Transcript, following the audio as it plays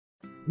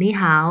你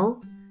好.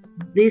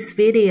 This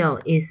video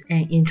is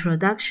an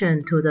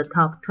introduction to the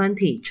top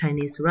 20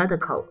 Chinese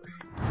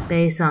radicals.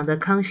 Based on the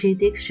Kangxi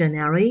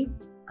Dictionary,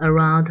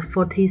 around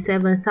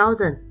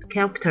 47,000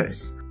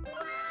 characters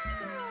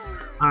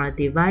are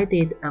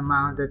divided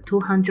among the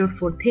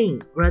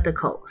 214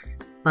 radicals,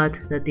 but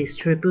the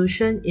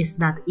distribution is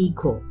not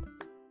equal.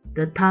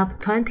 The top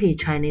 20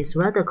 Chinese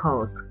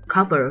radicals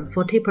cover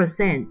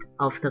 40%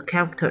 of the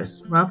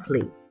characters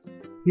roughly.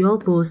 You'll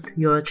boost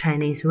your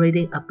Chinese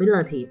reading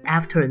ability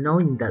after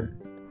knowing them.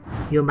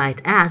 You might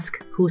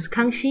ask, who's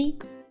Kangxi?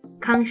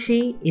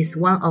 Kangxi is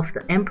one of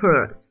the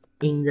emperors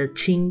in the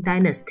Qing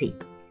dynasty.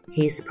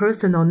 His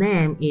personal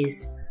name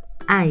is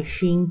爱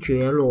新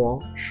觉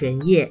罗玄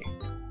烨,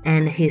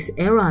 and his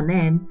era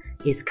name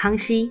is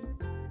Kangxi.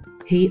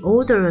 He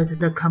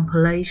ordered the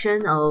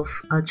compilation of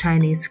a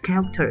Chinese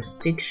characters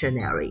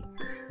dictionary,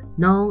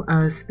 known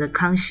as the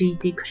Kangxi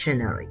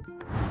Dictionary.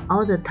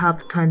 All the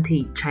top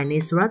 20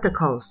 Chinese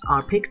radicals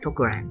are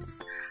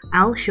pictograms.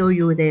 I'll show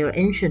you their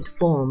ancient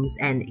forms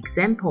and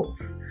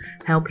examples,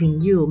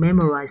 helping you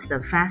memorize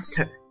them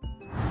faster.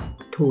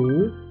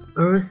 土,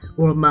 earth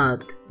or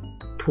mud.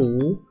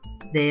 土,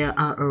 there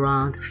are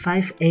around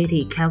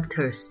 580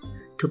 characters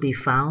to be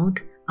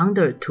found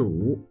under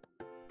土.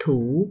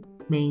 土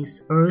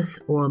means earth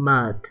or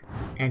mud,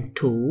 and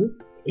土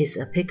is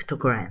a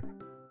pictogram.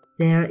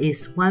 There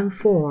is one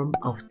form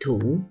of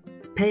土.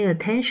 Pay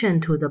attention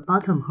to the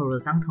bottom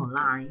horizontal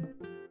line.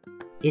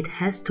 It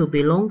has to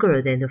be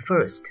longer than the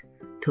first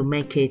to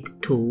make it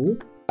土.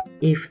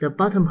 If the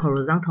bottom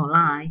horizontal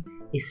line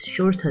is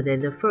shorter than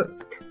the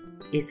first,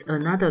 it's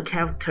another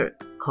character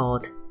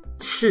called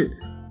士,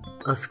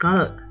 a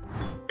scholar.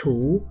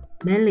 土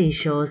mainly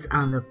shows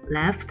on the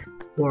left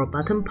or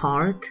bottom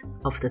part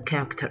of the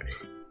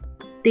characters.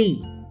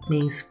 地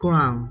means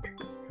ground,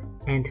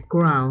 and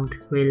ground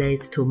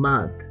relates to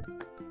mud.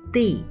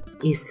 地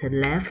is the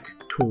left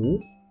土,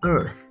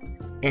 earth,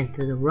 and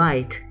the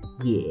right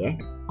也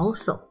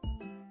also.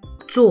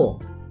 坐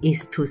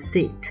is to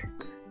sit,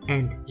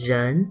 and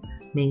人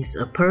means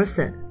a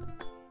person.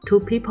 Two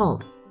people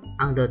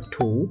on the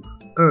土,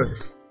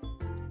 earth,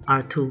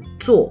 are to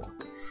坐,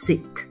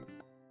 sit.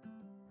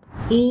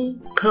 衣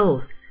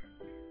cloth.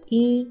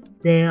 衣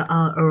there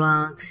are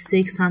around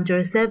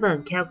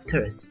 607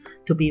 characters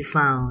to be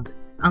found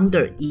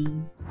under 衣.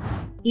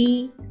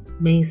 衣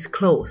means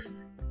cloth.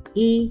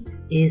 衣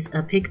is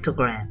a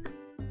pictogram,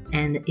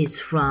 and it's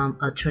from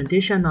a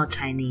traditional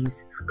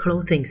Chinese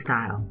clothing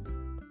style.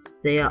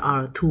 There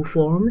are two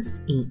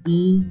forms in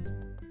衣.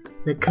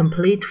 The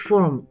complete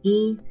form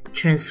衣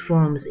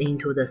transforms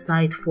into the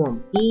side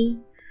form 衣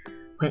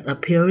when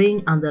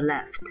appearing on the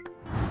left.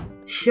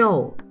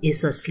 袖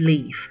is a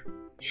sleeve.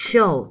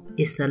 袖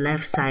is the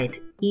left side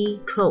衣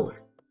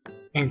cloth,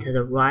 and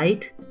the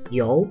right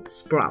由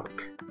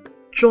sprout.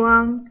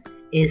 装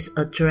is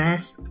a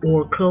dress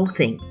or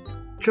clothing.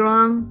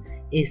 装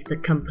is the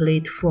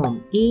complete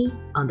form 衣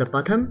on the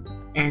bottom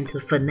and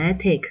the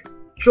phonetic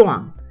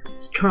壮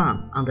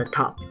strong on the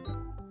top.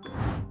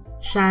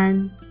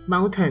 山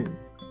mountain.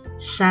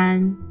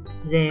 山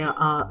there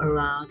are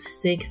around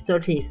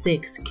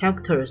 636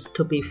 characters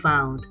to be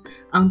found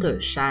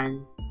under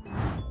山.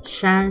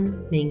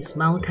 山 means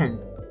mountain,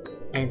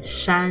 and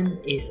山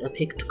is a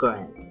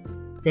pictogram.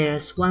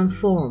 There's one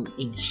form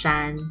in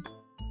山.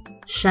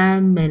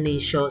 山 mainly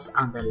shows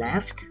on the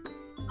left.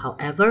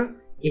 However,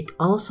 it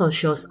also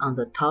shows on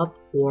the top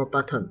or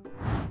bottom.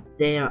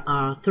 There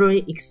are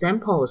 3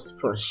 examples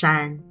for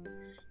山,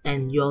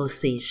 and you'll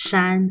see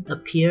山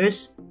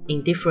appears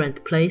in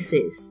different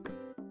places.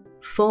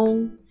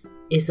 峰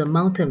is a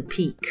mountain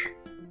peak,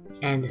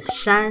 and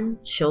山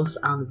shows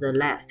on the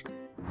left.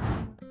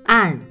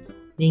 岸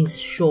means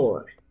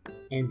shore,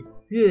 and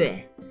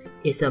岳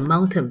is a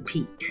mountain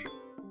peak.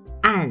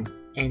 岸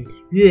and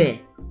岳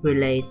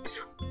relate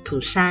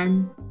to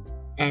山,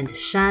 and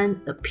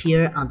山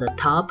appear on the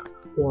top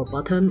or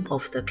bottom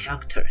of the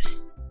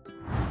characters.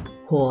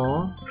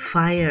 火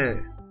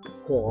fire.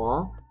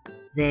 火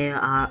there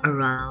are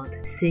around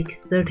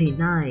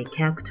 639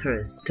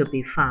 characters to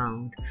be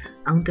found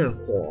under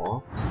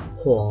火.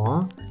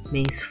 火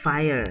means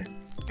fire,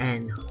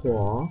 and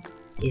火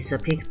is a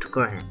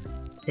pictogram.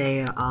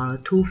 There are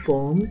 2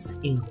 forms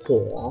in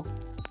火.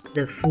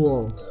 The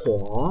form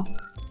火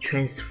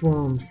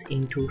transforms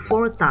into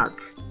 4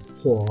 dots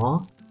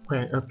火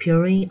when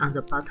appearing on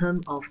the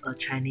bottom of a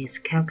Chinese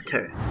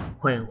character.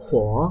 When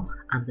火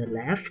on the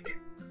left,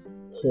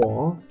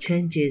 火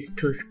changes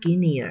to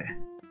skinnier,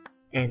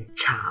 and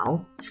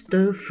炒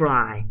stir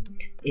fry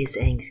is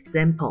an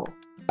example.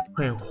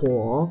 When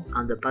火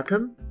on the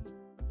bottom,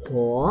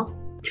 火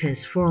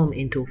transform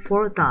into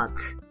 4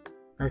 dots,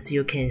 as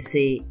you can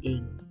see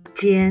in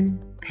煎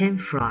pan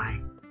fry.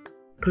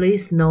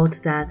 Please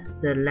note that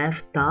the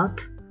left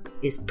dot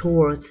is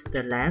towards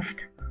the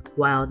left,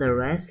 while the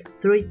rest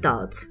 3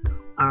 dots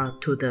are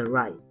to the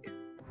right.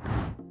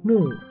 木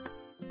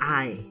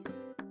eye.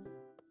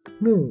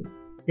 木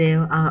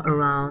there are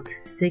around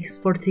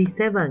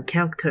 647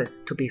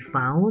 characters to be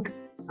found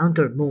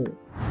under 木.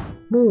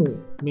 Mu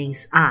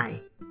means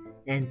eye,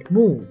 and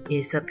moon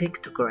is a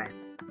pictogram.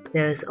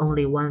 There is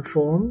only one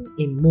form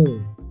in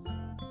moon.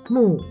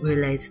 Moon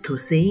relates to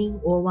seeing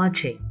or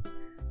watching,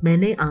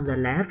 mainly on the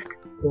left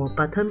or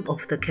bottom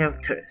of the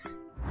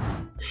characters.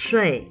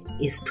 Shuǐ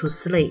is to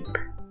sleep.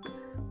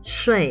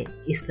 Shuǐ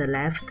is the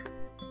left,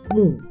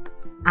 moon,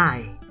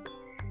 eye,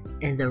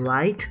 and the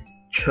right,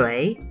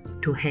 chui,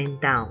 to hang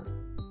down.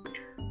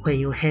 When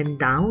you hang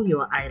down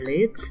your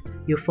eyelids,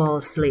 you fall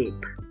asleep.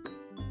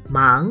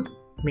 Mang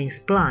means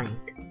blind.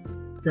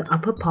 The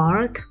upper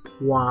part,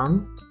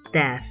 wang,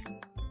 death,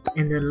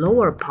 and the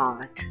lower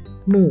part,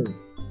 mu,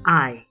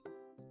 eye.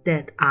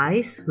 Dead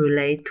eyes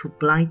relate to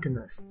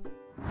blindness.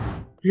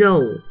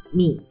 Rou,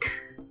 meat.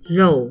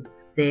 Rou,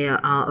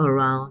 there are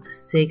around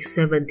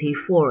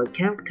 674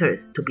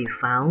 characters to be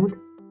found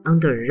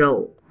under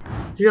rou.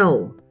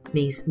 Rou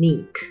means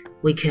meat.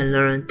 We can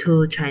learn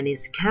 2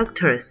 Chinese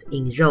characters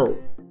in rou.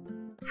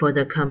 For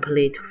the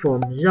complete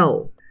form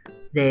rou,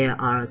 there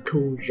are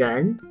 2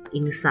 ren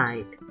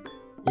inside.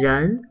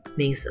 Ren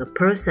means a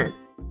person,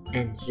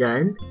 and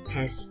ren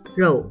has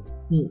rou,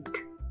 meat.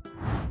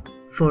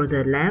 For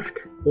the left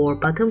or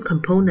bottom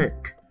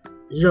component,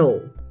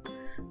 rou,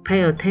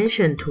 pay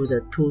attention to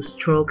the 2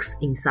 strokes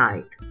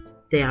inside.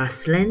 They are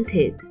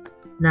slanted,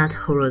 not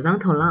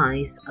horizontal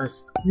lines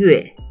as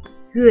yue.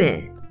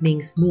 Yue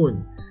means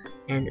moon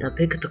and a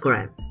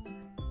pictogram.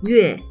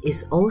 Yue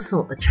is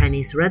also a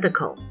Chinese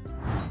radical.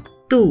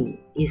 Du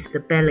is the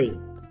belly.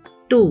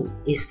 Du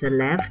is the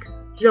left,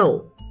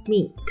 rou,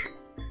 meat,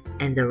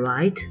 and the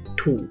right,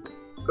 tu,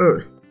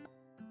 earth.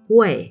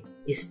 Wei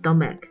is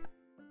stomach.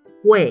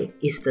 Wei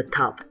is the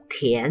top,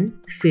 tian,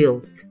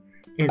 fields,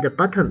 and the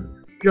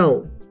bottom,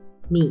 rou,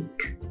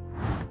 meat.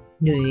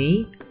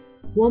 Nü,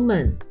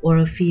 woman or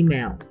a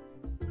female.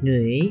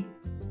 Nü,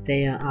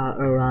 there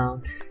are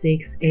around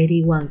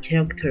 681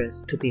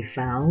 characters to be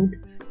found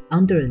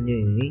under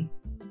nü.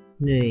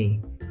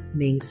 Nü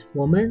means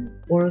woman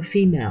or a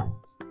female,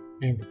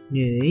 and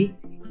nü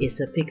is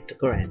a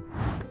pictogram.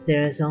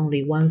 There is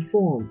only one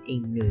form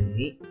in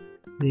nü.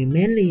 Nü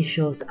mainly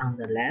shows on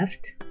the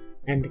left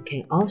and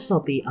can also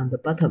be on the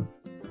bottom.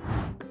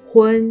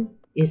 Hun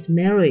is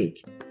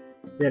marriage.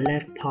 The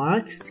left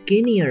part,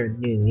 skinnier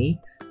nü,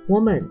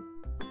 woman,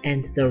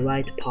 and the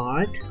right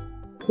part,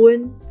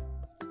 hun.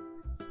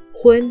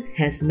 Hun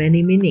has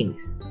many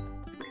meanings.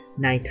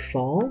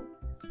 Nightfall,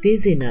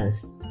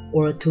 dizziness,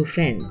 or to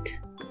faint.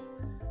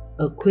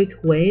 A quick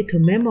way to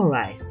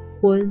memorize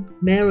hun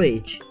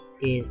marriage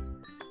is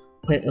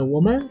when a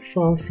woman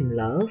falls in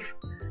love,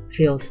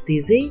 feels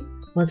dizzy,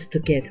 wants to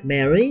get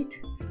married,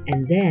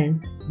 and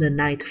then the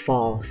night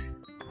falls.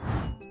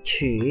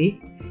 Qu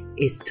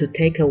is to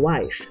take a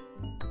wife.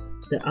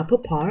 The upper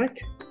part,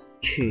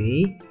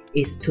 qu,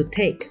 is to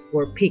take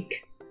or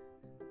pick.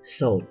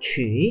 So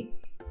qu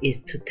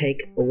is to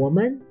take a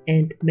woman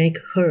and make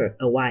her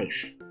a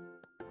wife.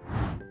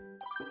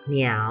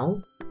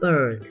 Niǎo,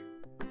 bird.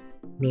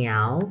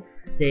 Niǎo,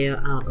 there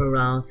are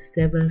around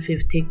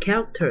 750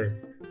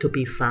 characters to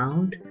be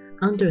found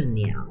under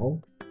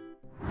niǎo.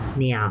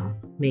 Niǎo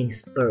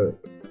means bird,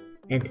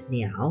 and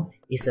niǎo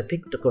is a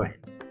pictogram.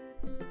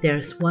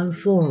 There's one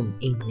form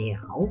in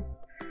niǎo,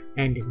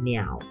 and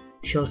niǎo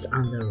shows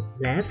on the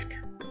left,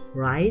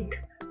 right,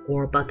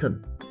 or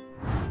bottom.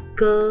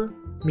 Ge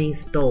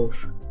means stove.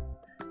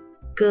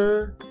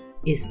 Ge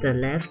is the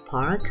left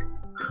part,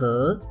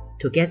 he,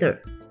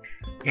 together,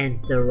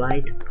 and the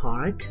right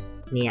part,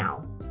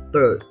 niǎo,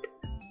 bird.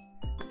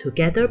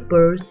 Together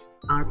birds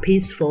are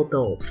peaceful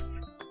doves.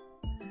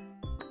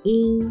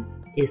 Yin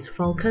is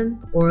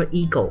falcon or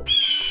eagle.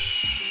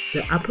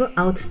 The upper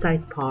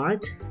outside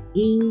part,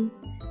 yin,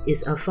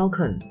 is a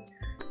falcon,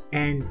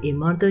 and in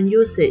modern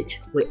usage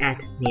we add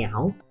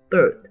niǎo,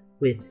 bird,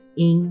 with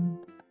yin.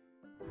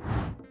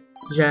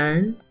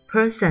 Ren,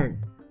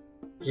 person.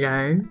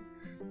 Ren,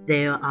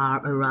 there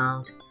are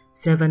around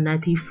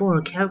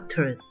 794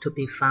 characters to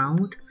be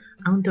found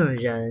under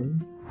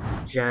ren.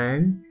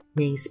 Ren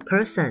means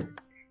person,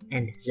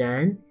 and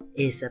ren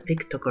is a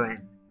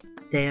pictogram.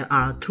 There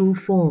are 2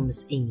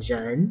 forms in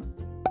ren.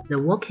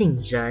 The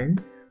walking ren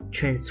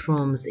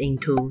transforms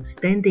into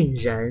standing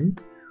ren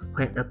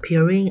when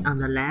appearing on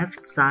the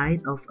left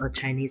side of a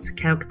Chinese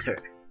character.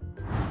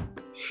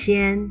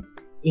 Xian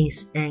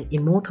is an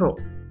immortal.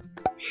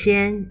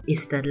 Xian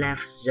is the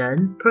left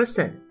ren,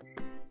 person,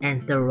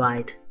 and the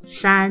right,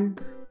 shān,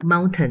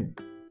 mountain.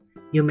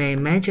 You may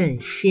imagine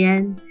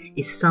xian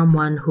is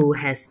someone who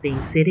has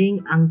been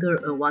sitting under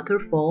a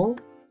waterfall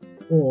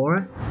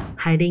or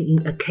hiding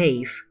in a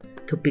cave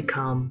to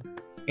become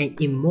an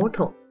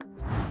immortal.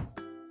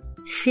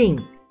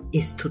 Xin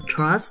is to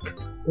trust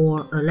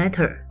or a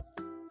letter.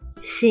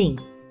 Xin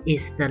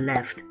is the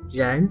left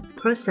ren,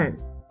 person,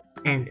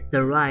 and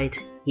the right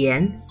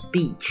yan,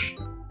 speech.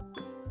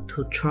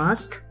 To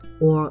trust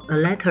or a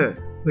letter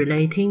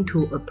relating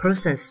to a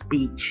person's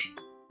speech.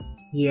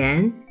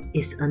 Yan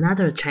is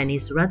another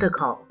Chinese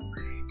radical,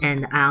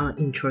 and I'll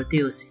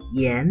introduce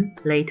yan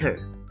later.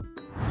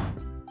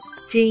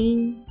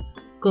 Jin,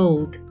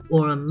 gold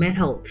or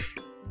metals.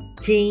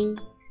 Jin,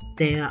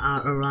 there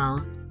are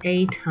around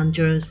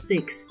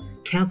 806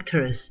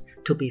 characters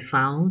to be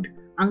found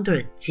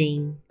under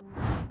Jing.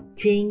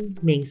 Jing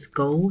means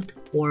gold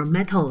or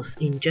metals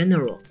in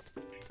general.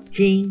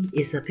 Jing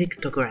is a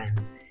pictogram,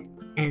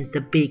 and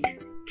the big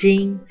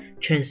Jing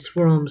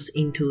transforms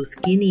into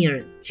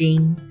skinnier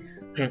Jing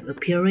when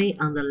appearing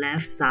on the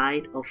left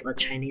side of a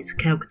Chinese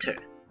character.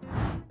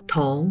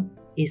 Tong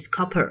is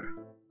copper.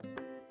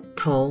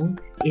 Tong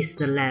is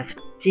the left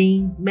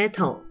Jing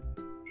metal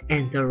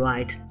and the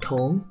right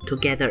Tong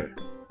together.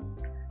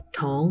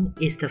 Tong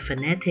is the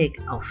phonetic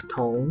of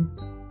Tong.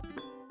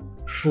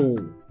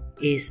 Fu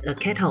is a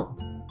kettle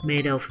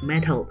made of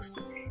metals,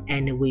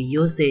 and we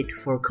use it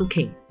for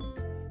cooking.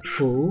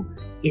 Fu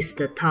is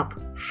the top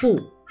Fu,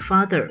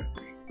 father,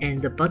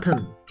 and the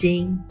bottom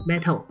Jing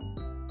metal.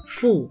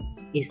 Fu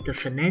is the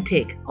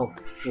phonetic of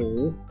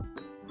Fu.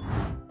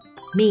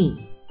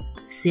 Mi,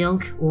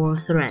 silk or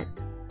thread.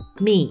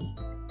 Mi,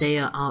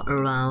 there are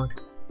around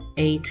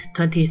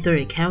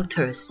 823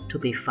 characters to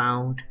be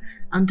found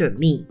under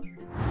Mi.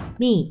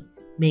 Mi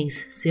means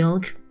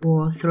silk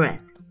or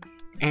thread,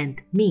 and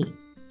Mi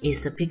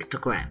is a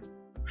pictogram.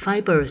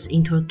 Fibers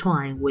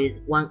intertwine with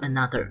one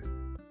another.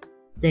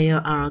 There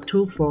are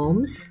two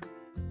forms.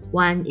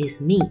 One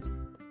is Mi.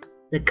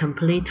 The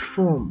complete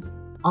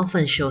form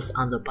often shows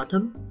on the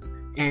bottom,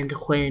 and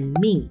when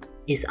Mi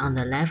is on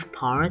the left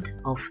part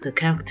of the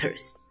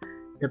characters,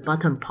 the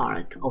bottom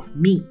part of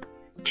Mi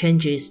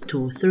changes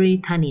to 3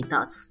 tiny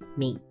dots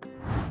Mi.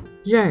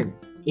 Ren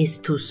is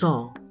to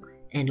sew,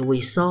 and we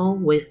sew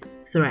with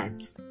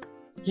threads.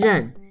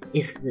 Ren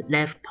is the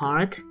left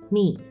part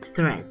Mi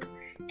thread,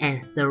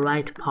 and the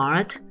right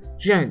part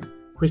Ren,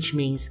 which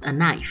means a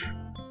knife.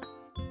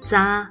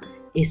 Zha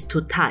is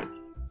to tie,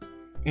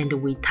 and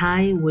we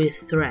tie with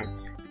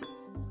threads.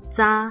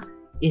 Zha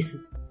is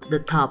the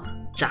top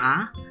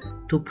Zha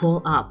to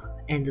pull up,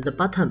 and the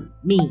bottom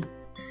Mi,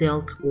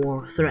 silk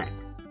or thread.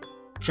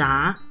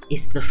 Zha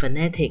is the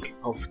phonetic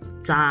of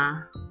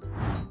Zha.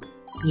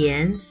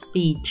 Yan,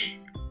 speech.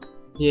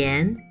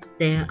 Yan,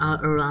 there are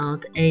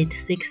around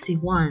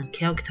 861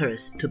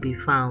 characters to be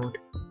found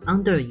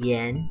under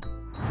Yan.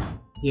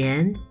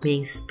 Yan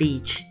means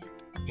speech,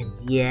 and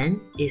Yan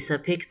is a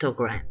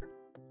pictogram.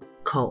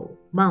 Kou,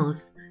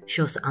 mouth,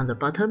 shows on the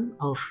bottom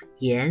of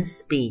Yan,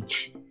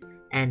 speech,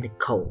 and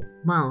Kou,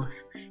 mouth,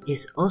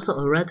 is also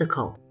a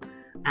radical.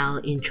 I'll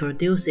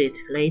introduce it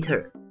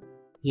later.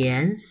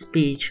 Yan,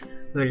 speech,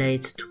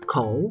 relates to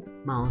Kou,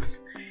 mouth,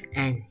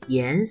 and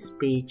Yan,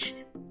 speech,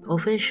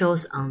 often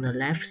shows on the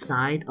left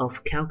side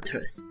of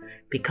characters,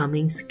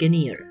 becoming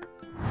skinnier.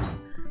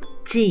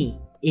 Ji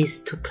is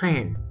to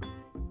plan.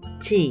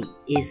 Ji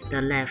is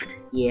the left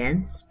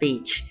Yan,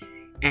 speech,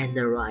 and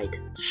the right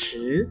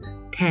Shi,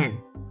 10.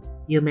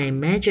 You may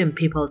imagine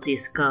people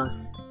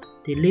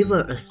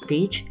deliver a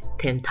speech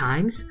 10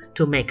 times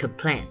to make a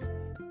plan.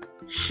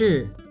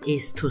 Shi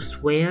is to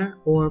swear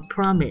or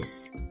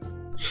promise.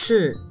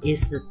 Shi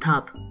is the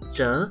top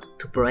Zhe,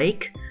 to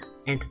break,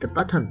 and the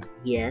bottom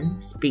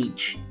Yan,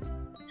 speech.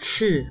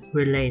 Shi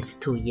relates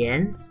to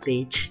Yan,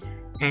 speech,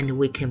 and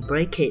we can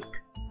break it.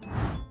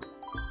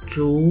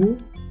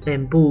 Zhu,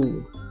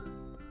 bamboo.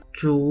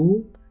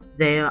 Zhu,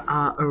 there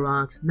are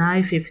around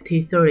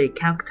 953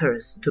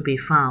 characters to be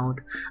found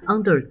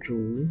under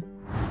Zhu.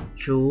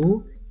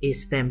 Zhu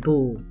is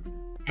bamboo,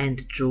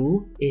 and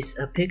Zhu is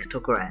a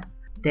pictogram.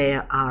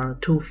 There are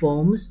two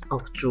forms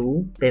of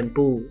Zhu,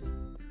 bamboo.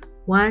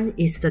 One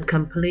is the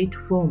complete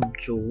form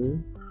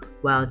Zhu,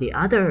 while the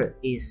other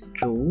is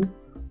Zhu,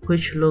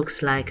 which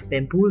looks like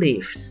bamboo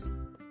leaves.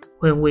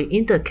 When we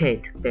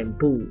indicate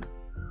bamboo,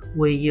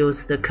 we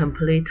use the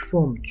complete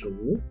form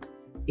Zhu.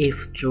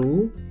 If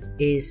Zhu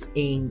is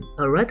in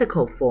a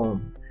radical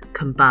form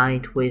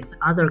combined with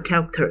other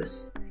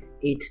characters,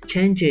 it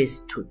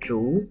changes to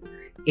Zhu.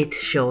 It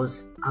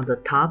shows on the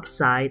top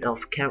side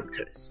of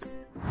characters.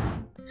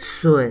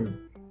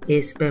 Sun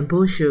is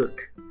bamboo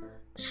shoot.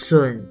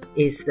 Sun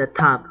is the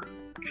top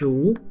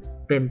Zhu,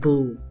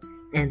 bamboo,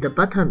 and the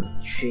bottom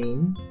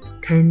Xun,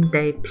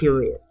 10-day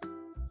period.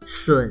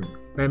 Sun,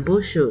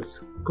 bamboo shoots,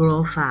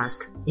 grow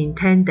fast in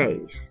 10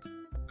 days.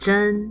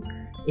 Zhen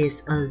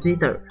is a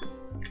zither,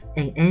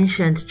 an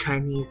ancient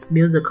Chinese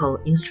musical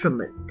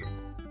instrument.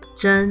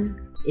 Zhen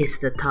is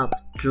the top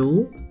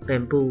Zhu,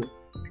 bamboo,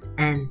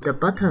 and the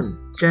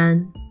bottom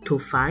Zhen, to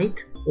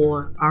fight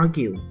or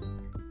argue.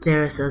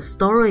 There's a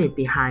story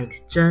behind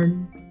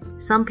Zhen.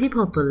 Some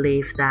people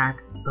believe that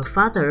a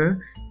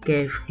father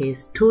gave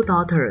his 2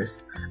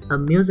 daughters a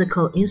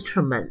musical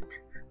instrument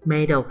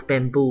made of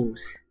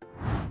bamboos.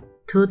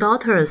 2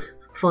 daughters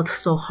fought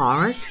so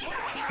hard,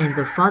 and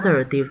the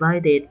father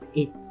divided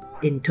it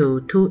into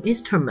 2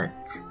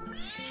 instruments.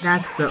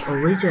 That's the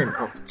origin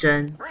of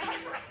Zhen.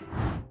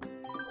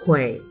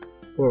 Hui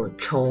or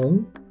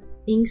chóng,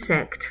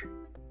 insect.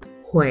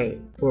 Hui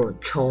or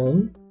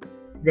chóng.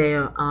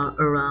 There are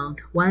around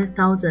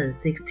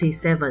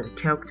 1067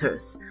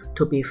 characters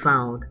to be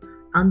found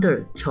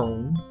under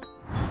chóng.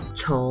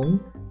 Chóng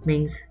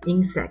means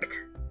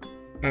insect,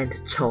 and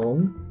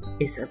chóng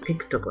is a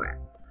pictogram.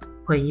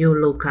 When you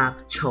look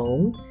up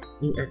chóng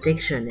in a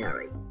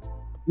dictionary,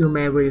 you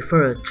may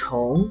refer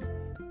chóng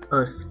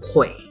as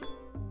hui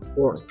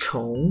or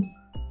chóng.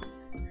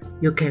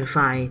 You can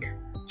find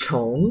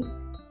chóng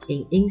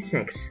in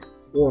insects,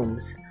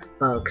 worms,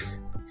 bugs,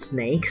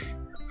 snakes,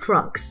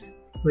 frogs,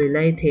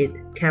 related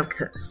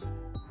characters.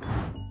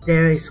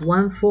 There is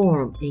one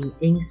form in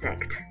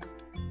insect,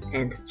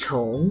 and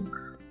chóng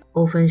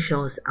often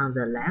shows on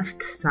the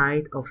left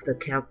side of the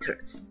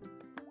characters.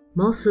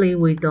 Mostly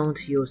we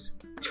don't use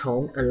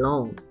chóng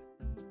alone.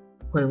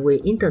 When we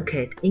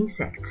indicate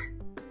insects,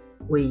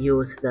 we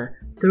use the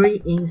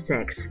three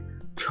insects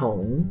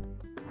chóng.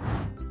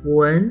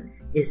 Wěn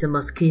is a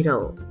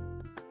mosquito.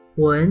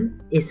 Wěn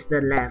is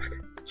the left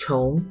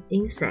chóng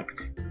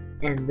insect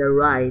and the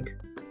right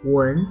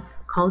wěn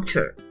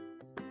culture.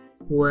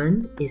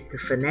 Wěn is the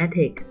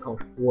phonetic of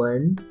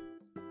wěn.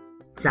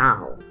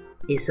 Zào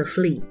is a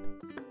flea.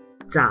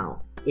 Zào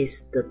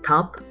is the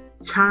top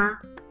cha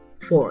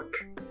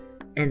fork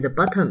and the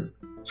bottom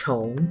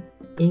chóng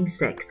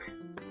insect.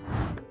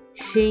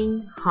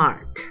 Shīn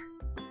heart.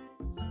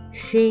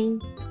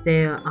 Shīn,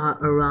 there are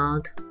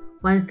around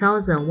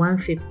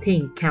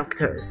 1,115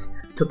 characters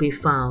to be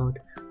found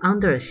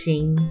under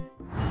shīn.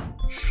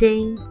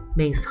 Shīn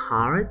means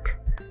heart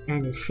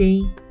and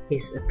shīn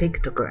is a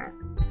pictogram.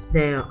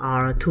 There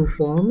are two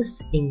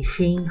forms in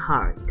shīn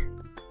heart.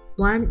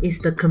 One is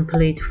the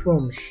complete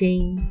form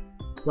shīn,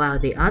 while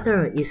the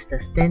other is the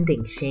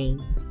standing shīn.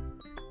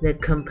 The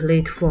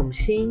complete form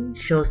shīn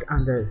shows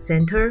on the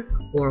center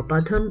or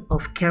bottom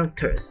of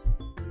characters,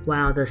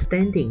 while the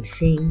standing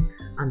shīn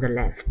on the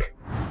left.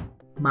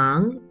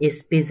 Máng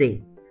is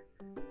busy.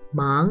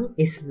 Máng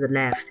is the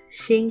left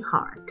shīn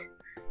heart,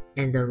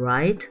 and the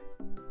right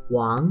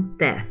wáng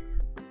death.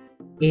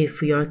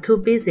 If you're too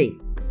busy,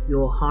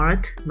 your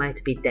heart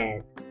might be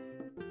dead.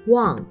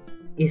 Wáng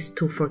is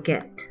to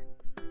forget.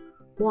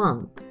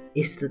 Wáng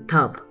is the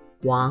top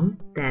wáng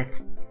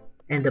death,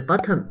 and the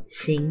bottom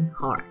shīn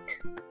heart.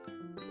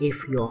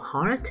 If your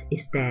heart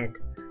is dead,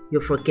 you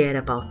forget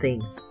about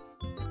things.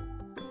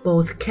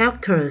 Both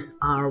characters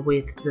are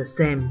with the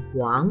same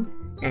wáng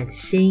and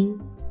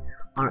shīn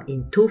are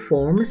in two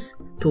forms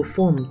to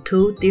form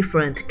two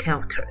different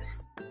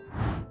characters.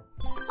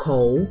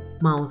 Khǒu,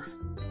 mouth.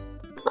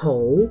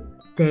 Khǒu,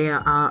 there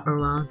are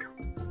around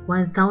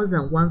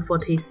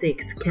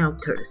 1,146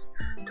 characters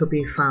to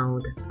be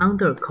found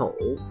under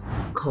khǒu.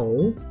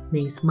 Khǒu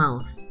means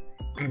mouth,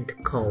 and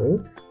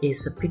khǒu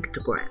is a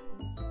pictogram.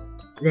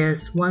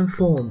 There's one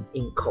form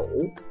in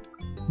khǒu,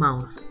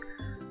 mouth.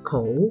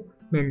 Khǒu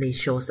mainly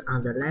shows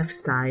on the left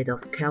side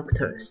of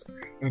characters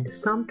and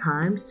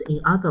sometimes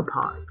in other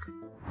parts.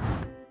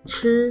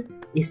 Chī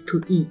is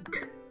to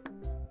eat.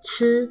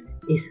 Chī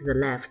is the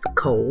left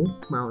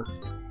khǒu, mouth,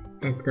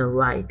 and the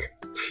right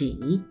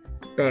qī,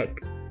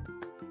 bag.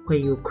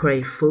 When you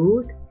crave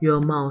food, your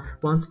mouth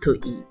wants to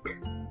eat.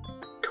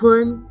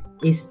 Tun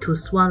is to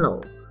swallow.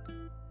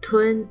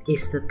 Tun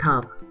is the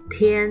top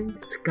tian,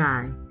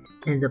 sky,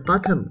 and the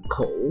bottom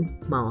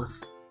khǒu,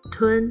 mouth.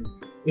 Tun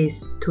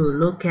is to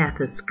look at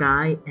the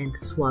sky and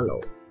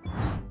swallow.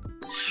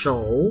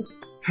 Shǒu,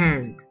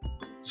 hand.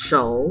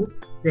 Shǒu,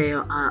 there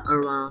are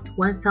around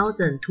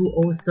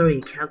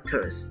 1,203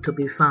 characters to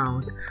be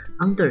found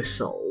under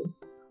shǒu.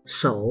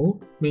 Shǒu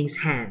means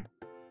hand,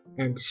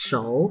 and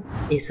shǒu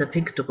is a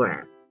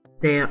pictogram.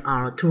 There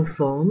are two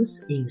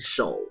forms in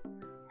shǒu,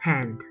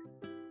 hand.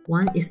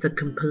 One is the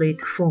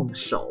complete form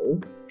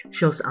shǒu,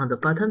 shows on the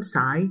bottom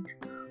side,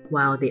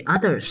 while the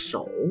other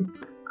shǒu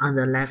on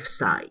the left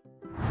side.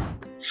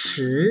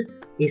 Shǐ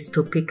is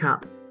to pick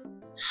up.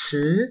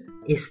 Shǐ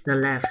is the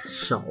left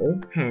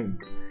shǒu, hand,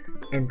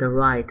 and the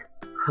right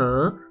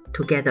he,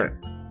 together.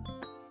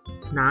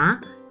 Na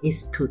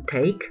is to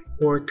take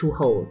or to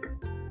hold.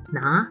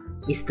 Na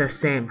is the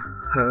same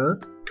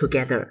he,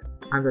 together,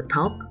 on the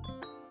top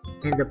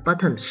and the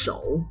bottom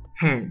shǒu,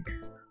 hand.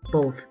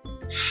 Both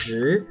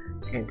shǐ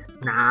and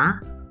na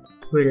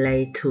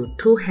relate to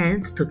two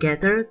hands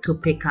together to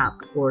pick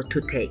up or to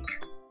take.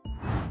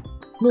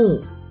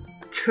 Mu,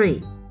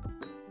 tree.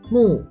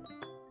 Mu,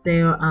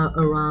 there are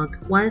around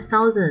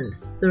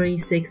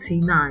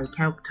 1,369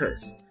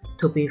 characters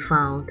to be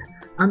found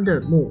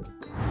under mu.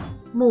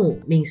 Mu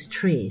means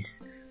trees,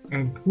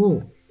 and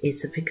mu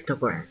is a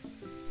pictogram.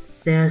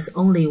 There's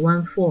only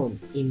one form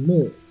in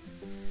mu,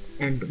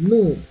 and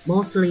mu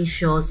mostly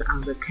shows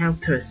on the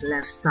character's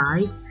left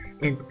side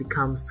and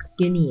becomes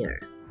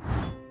skinnier.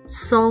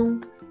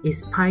 Song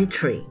is pine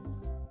tree.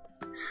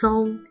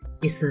 Song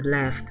is the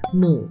left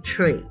mu,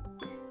 tree,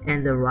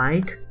 and the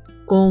right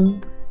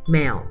gong,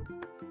 male.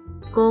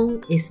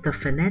 Gong is the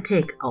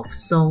phonetic of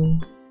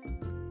song.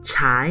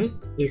 Chai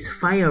is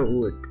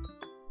firewood.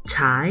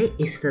 Chai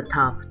is the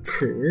top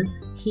ci,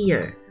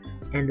 here,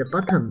 and the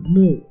bottom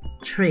mu,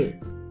 tree.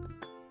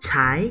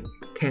 Chai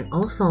can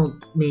also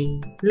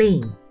mean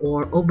lean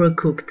or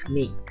overcooked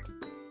meat,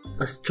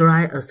 as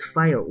dry as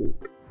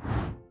firewood.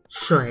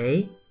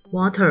 Shuǐ,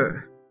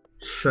 water.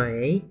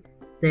 Shuǐ,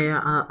 there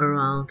are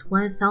around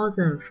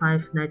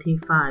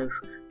 1,595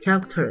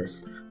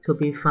 characters to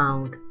be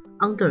found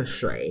under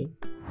水.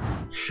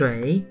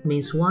 水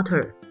means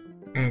water,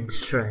 and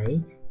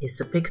水 is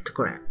a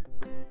pictogram.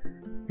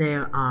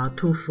 There are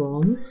two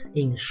forms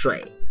in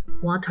水,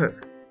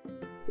 water.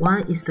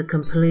 One is the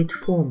complete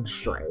form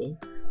水,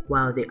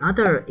 while the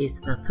other is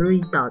the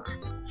three dot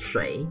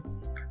水,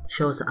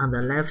 shows on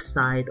the left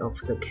side of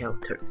the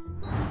characters.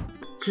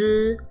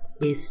 汁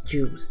is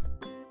juice.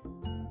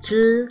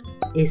 汁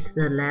is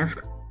the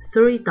left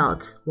three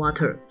dot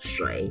water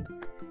水,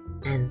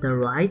 and the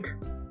right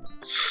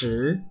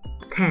池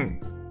 10.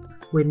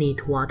 We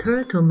need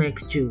water to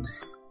make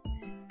juice.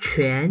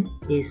 泉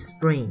is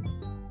spring.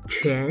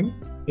 泉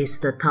is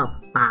the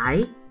top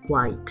白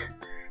white,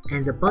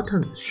 and the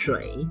bottom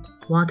水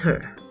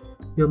water.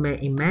 You may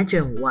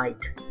imagine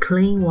white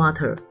clean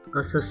water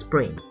as a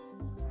spring.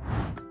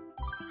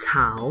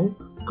 草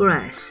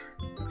grass.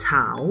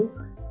 草.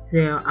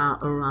 There are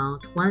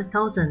around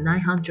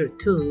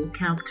 1,902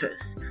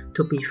 characters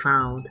to be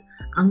found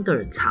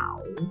under 草.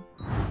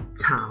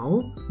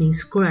 草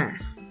means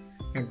grass,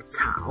 and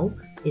草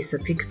is a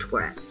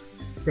pictogram.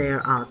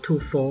 There are two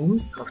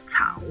forms of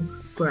草,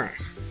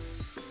 grass.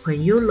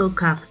 When you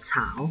look up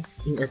草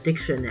in a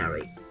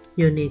dictionary,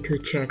 you need to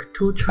check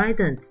two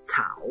tridents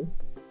草.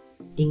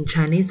 In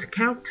Chinese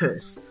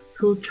characters,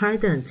 two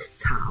tridents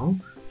草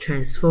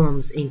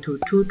transforms into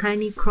two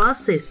tiny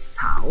crosses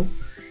草,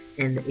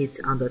 and it's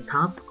on the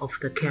top of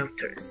the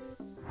characters.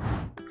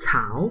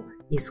 草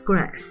is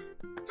grass.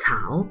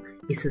 草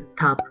is the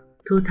top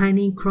two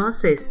tiny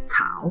crosses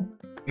草,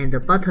 and the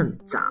bottom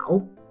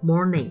早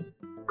morning.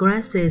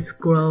 Grasses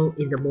grow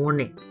in the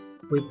morning.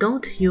 We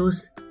don't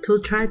use two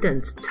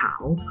tridents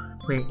草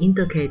when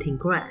indicating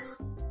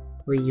grass.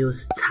 We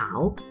use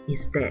草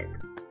instead.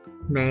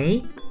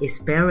 梅 is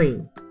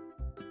berry.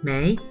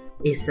 梅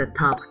is the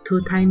top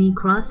two tiny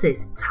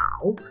crosses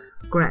草,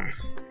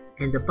 grass,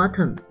 and the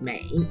bottom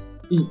梅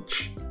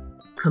each.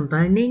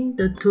 Combining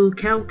the two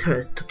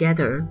characters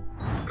together,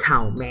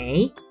 草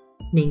莓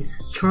means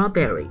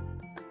strawberries.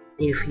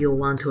 If you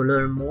want to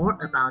learn more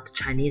about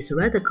Chinese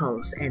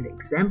radicals and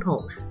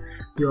examples,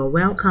 you are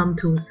welcome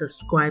to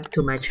subscribe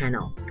to my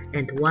channel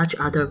and watch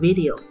other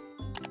videos.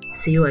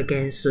 See you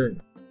again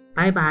soon.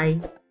 Bye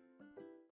bye.